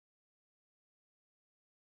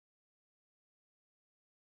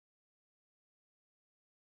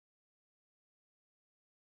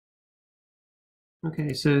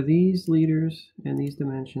Okay, so these leaders and these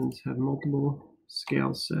dimensions have multiple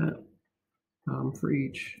scales set for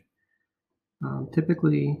each.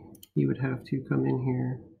 Typically, you would have to come in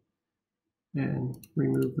here and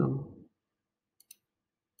remove them.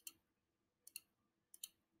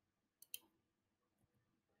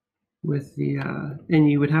 With the and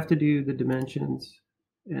you would have to do the dimensions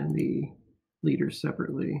and the leaders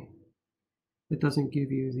separately. It doesn't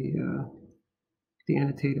give you the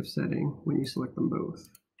annotative setting when you select them both,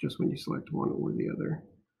 just when you select one or the other.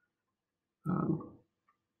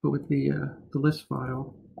 But with the list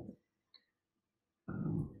file,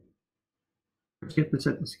 you have to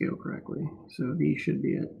set the scale correctly. So these should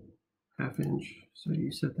be at 1/2 inch. So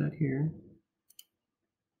you set that here.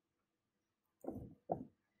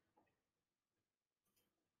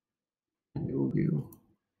 And it will do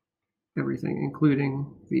everything,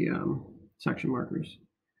 including the section markers.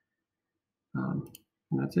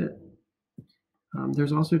 And that's it.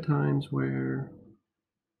 There's also times where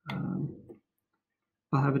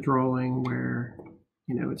I'll have a drawing where,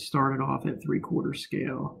 it started off at 3/4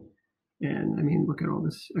 scale. And I mean, look at all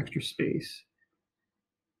this extra space.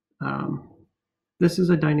 This is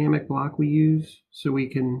a dynamic block we use so we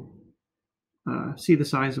can see the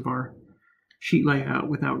size of our sheet layout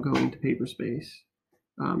without going to paper space.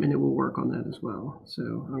 And it will work on that as well. So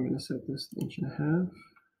I'm going to set this 1.5 inches.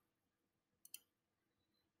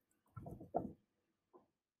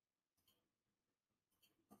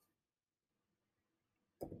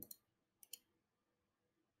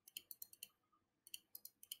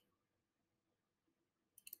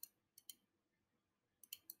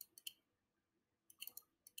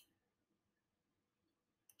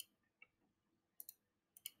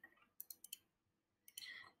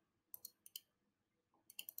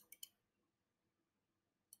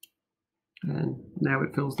 And now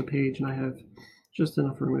it fills the page and I have just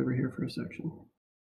enough room over here for a section.